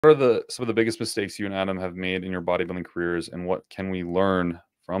What are some of the biggest mistakes you and Adam have made in your bodybuilding careers, and what can we learn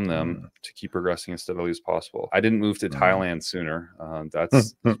from them to keep progressing as steadily as possible? I didn't move to Thailand sooner.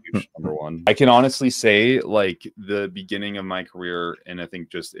 That's huge, number one. I can honestly say, like, the beginning of my career, and I think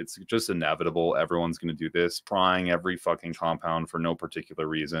it's just inevitable. Everyone's going to do this, trying every fucking compound for no particular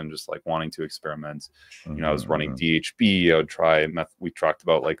reason, just like wanting to experiment. You know, I was running DHB. I would try we talked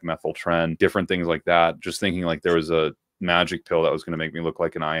about like methyltren, different things like that. Just thinking like there was a magic pill that was going to make me look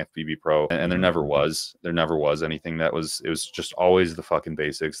like an IFBB pro, and there never was anything that was. It was just always the fucking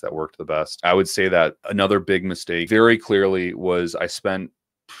basics that worked the best. I would say that another big mistake very clearly was I spent,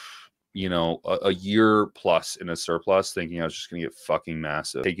 you know, a year plus in a surplus thinking I was just gonna get fucking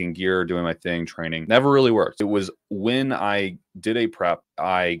massive, taking gear, doing my thing, training. Never really worked. It was when I did a prep,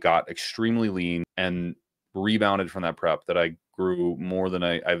 I got extremely lean and rebounded from that prep that I grew more than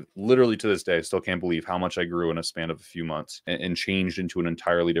I literally to this day, I still can't believe how much I grew in a span of a few months and changed into an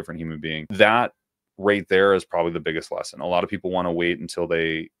entirely different human being. That right there is probably the biggest lesson. A lot of people want to wait until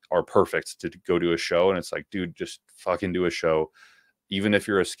they are perfect to go do a show. And it's like, dude, just fucking do a show. Even if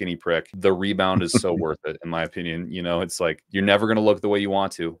you're a skinny prick, the rebound is so worth it, in my opinion. You know, it's like you're never going to look the way you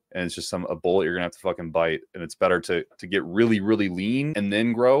want to. And it's just a bullet you're going to have to fucking bite. And it's better to get really, really lean and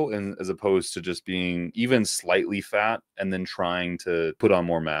then grow, and as opposed to just being even slightly fat and then trying to put on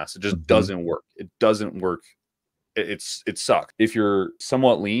more mass. It just doesn't work. It doesn't work. It sucks. If you're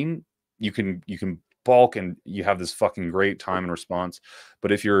somewhat lean, you can bulk and you have this fucking great time and response.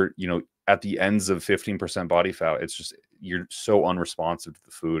 But if you're, you know, at the ends of 15% body fat, it's just, you're so unresponsive to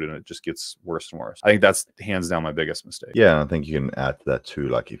the food, and it just gets worse and worse. I think that's hands down my biggest mistake. Yeah, I think you can add to that too.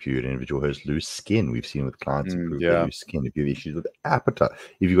 Like if you're an individual who has loose skin, we've seen with clients improve their loose skin. If you have issues with appetite,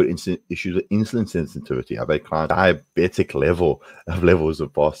 if you've got issues with insulin sensitivity, I've had clients diabetic levels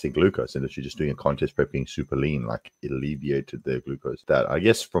of fasting glucose, and if you're just doing a contest prep being super lean, like it alleviated their glucose. That, I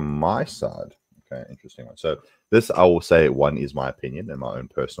guess, from my side. Okay, interesting one. So this, I will say, one is my opinion and my own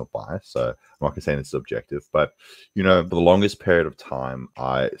personal bias. So I'm not going to say it's subjective, but, you know, for the longest period of time,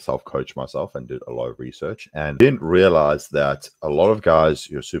 I self-coached myself and did a lot of research, and didn't realize that a lot of guys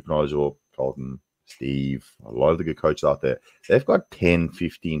who are super knowledgeable, Kolton, Steve, a lot of the good coaches out there, they've got 10,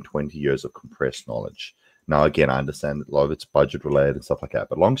 15, 20 years of compressed knowledge. Now, again, I understand a lot of it's budget related and stuff like that.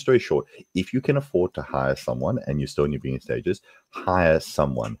 But long story short, if you can afford to hire someone and you're still in your beginning stages, hire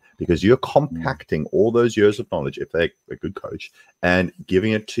someone, because you're compacting all those years of knowledge, if they're a good coach, and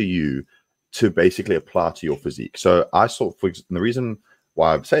giving it to you to basically apply to your physique. So I saw, and the reason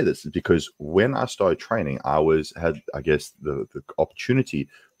why I say this is because when I started training, I had, I guess, the opportunity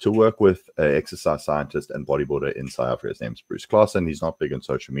to work with an exercise scientist and bodybuilder in South Africa. His name's Bruce Claassen. He's not big on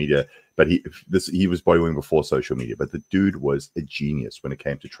social media, but he was bodybuilding before social media. But the dude was a genius when it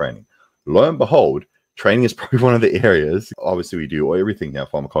came to training. Lo and behold, training is probably one of the areas. Obviously, we do everything now,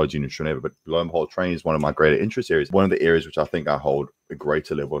 pharmacology, nutrition, but lo and behold, training is one of my greater interest areas. One of the areas which I think I hold a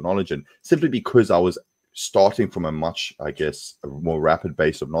greater level of knowledge in, simply because I was starting from a much, I guess, a more rapid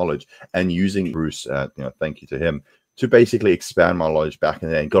base of knowledge, and using Bruce, you know, thank you to him, to basically expand my knowledge back in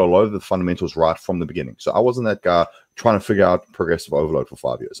there and got a lot of the fundamentals right from the beginning. So I wasn't that guy trying to figure out progressive overload for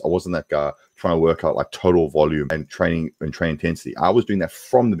 5 years. I wasn't that guy trying to work out like total volume and training and train intensity. I was doing that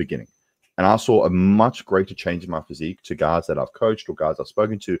from the beginning. And I saw a much greater change in my physique to guys that I've coached or guys I've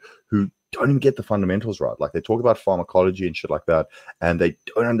spoken to who don't even get the fundamentals right. Like they talk about pharmacology and shit like that, and they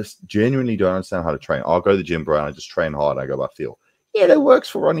genuinely don't understand how to train. I'll go to the gym, bro, and I just train hard. And I go by feel. Yeah, that works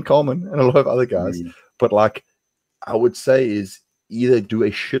for Ronnie Coleman and a lot of other guys. But like, I would say is either do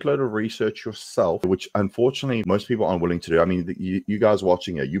a shitload of research yourself, which unfortunately most people aren't willing to do. I mean, you guys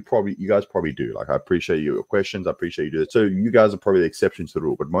watching it, you guys probably do. Like, I appreciate your questions. I appreciate you do it. So you guys are probably the exception to the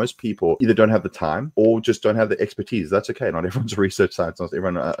rule, but most people either don't have the time or just don't have the expertise. That's okay. Not everyone's a research scientist. Not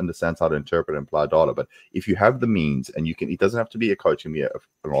everyone understands how to interpret and apply data. But if you have the means, and you can, it doesn't have to be a coach, it can be a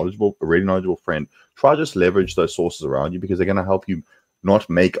really knowledgeable friend. Try just leverage those sources around you, because they're going to help you not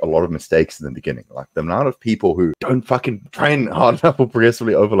make a lot of mistakes in the beginning. Like the amount of people who don't fucking train hard enough or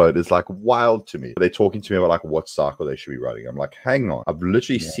progressively overload is like wild to me. They're talking to me about like what cycle they should be running. I'm like, hang on, I've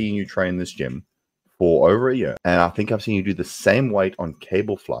literally seen you train this gym for over a year, and I think I've seen you do the same weight on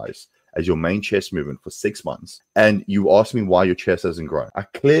cable flies as your main chest movement for 6 months, and you ask me why your chest hasn't grown. I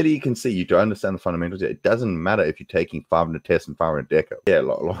clearly can see you don't understand the fundamentals. It doesn't matter if you're taking 500 tests and 500 deco. Yeah,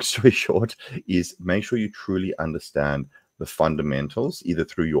 long story short is make sure you truly understand the fundamentals, either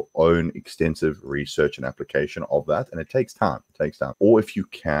through your own extensive research and application of that. And it takes time. It takes time. Or if you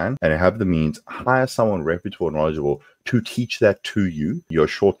can and have the means, hire someone reputable and knowledgeable to teach that to you. You're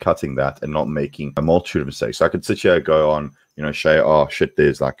shortcutting that and not making a multitude of mistakes. So I could sit here and go on, you know, say, oh shit,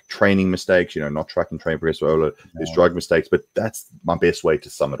 there's like training mistakes, you know, not tracking train progress, there's drug mistakes, but that's my best way to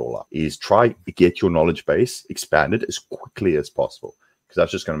sum it all up, is try to get your knowledge base expanded as quickly as possible, because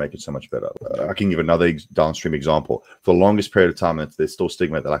that's just going to make it so much better. I can give another downstream example. For the longest period of time, there's still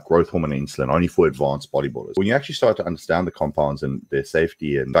stigma that like growth hormone and insulin only for advanced bodybuilders. When you actually start to understand the compounds and their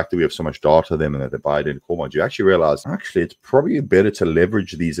safety and the fact that we have so much data on them and that they're bioidentical hormones, you actually realize actually it's probably better to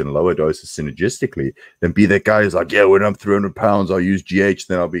leverage these in lower doses synergistically than be that guy who's like, yeah, when I'm 300 pounds, I'll use GH,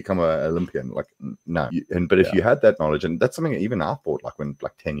 then I'll become an Olympian. Like, no. But if you had that knowledge, and that's something that even I thought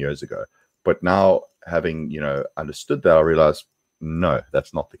like 10 years ago, but now having, you know, understood that, I realized, no,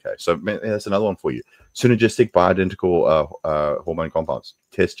 that's not the case. So that's another one for you. Synergistic bioidentical hormone compounds.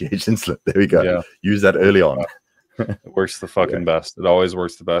 Test GH insulin. There we go. Yeah. Use that early on. It works the fucking best. It always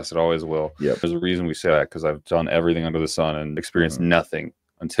works the best. It always will. Yep. There's a reason we say that, because I've done everything under the sun and experienced nothing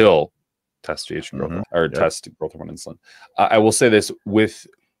until test GH growth or test growth hormone insulin. I will say this, with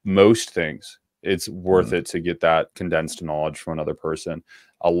most things, it's worth it to get that condensed knowledge from another person.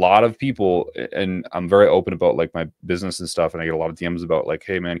 A lot of people, and I'm very open about like my business and stuff, and I get a lot of DMs about like,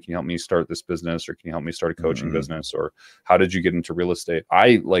 hey man, can you help me start this business, or can you help me start a coaching business, or how did you get into real estate?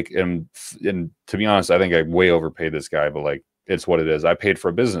 I like and to be honest, I think I way overpaid this guy, but like, it's what it is. I paid for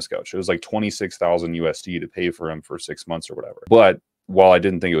a business coach. It was like 26,000 USD to pay for him for 6 months or whatever. But while I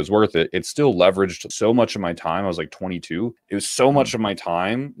didn't think it was worth it, it still leveraged so much of my time. I was like 22. It was so much of my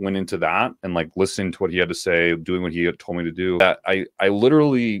time went into that, and like listening to what he had to say, doing what he had told me to do, that I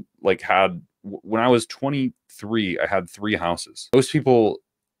literally like had, when I was 23, I had 3 houses. Most people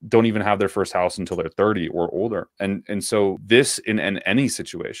don't even have their first house until they're 30 or older. And so this in any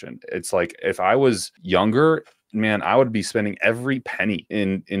situation, it's like, if I was younger, man, I would be spending every penny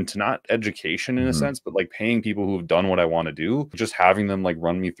into not education in a sense, but like paying people who have done what I want to do, just having them like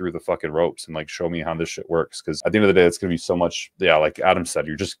run me through the fucking ropes and like show me how this shit works. Because at the end of the day, it's going to be so much, like Adam said,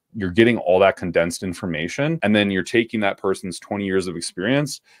 you're getting all that condensed information, and then you're taking that person's 20 years of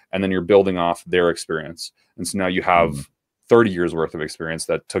experience, and then you're building off their experience. And so now you have 30 years worth of experience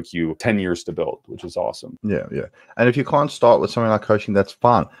that took you 10 years to build, which is awesome. Yeah. And if you can't start with something like coaching, that's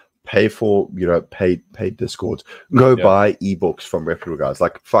fine. Pay for, you know, paid Discords. Go buy ebooks from reputable guys.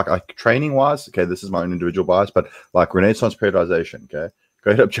 Like, training wise, okay, this is my own individual bias, but like Renaissance Periodization, okay,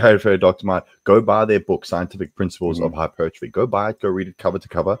 go hit up Jared Fair, Dr. Mike, go buy their book, Scientific Principles of Hypertrophy. Go buy it, go read it cover to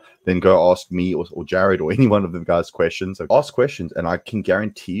cover, then go ask me or Jared or any one of them guys questions. Ask questions, and I can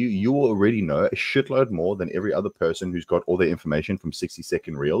guarantee you will already know a shitload more than every other person who's got all their information from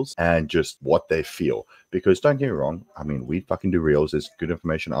 60-second reels and just what they feel. Because don't get me wrong, I mean, we fucking do reels, there's good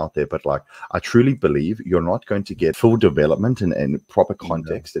information out there, but like, I truly believe you're not going to get full development and proper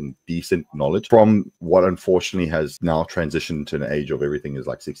context and decent knowledge from what unfortunately has now transitioned to an age of everything is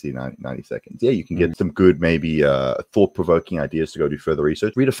like 60, 90 seconds. Yeah, you can get some good, maybe thought-provoking ideas to go do further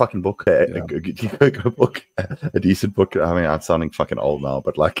research. Read a fucking book. Go book, a decent book. I mean, I'm sounding fucking old now,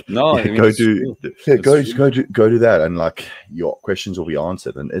 but like, go do that, and like your questions will be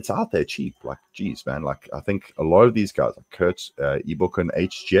answered, and it's out there cheap. Like, geez, man, like I think a lot of these guys, like Kurt's ebook on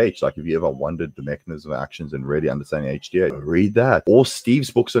HGH, like if you ever wondered the mechanism of actions and really understanding HGH, read that. Or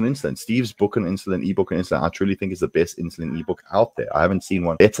Steve's books on insulin. Steve's book on insulin, ebook on insulin, I truly think is the best insulin ebook out there. I haven't seen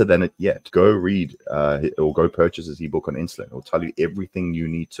one better than it yet. Go read or go purchase his ebook on insulin. It'll tell you everything you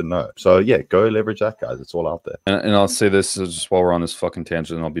need to know. So yeah, go leverage that, guys. It's all out there. And I'll say this just while we're on this fucking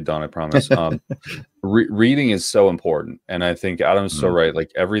tangent, and I'll be done, I promise. Reading is so important, and I think Adam's so right.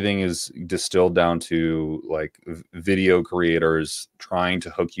 Like, everything is distilled down to like video creators trying to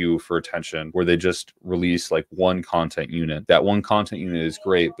hook you for attention, where they just release like one content unit. That one content unit is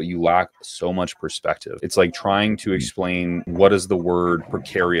great, but you lack so much perspective. It's like trying to explain what does the word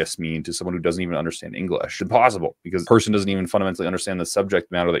precarious mean to someone who doesn't even understand English. It's impossible, because the person doesn't even fundamentally understand the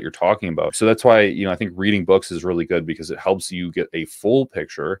subject matter that you're talking about. So that's why, you know, I think reading books is really good, because it helps you get a full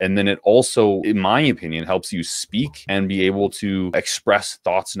picture, and then it also, in my opinion, helps you speak and be able to express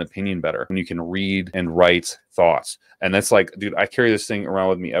thoughts and opinion better when you can read and write thoughts. And that's like, dude, I carry this thing around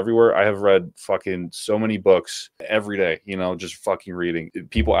with me everywhere. I have read fucking so many books every day, you know, just fucking reading.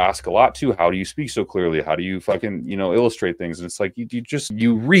 People ask a lot too, how do you speak so clearly? How do you fucking, you know, illustrate things? And it's like,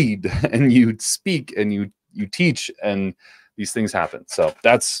 you read and you speak and you teach, and these things happen. So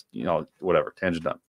that's, you know, whatever, tangent done.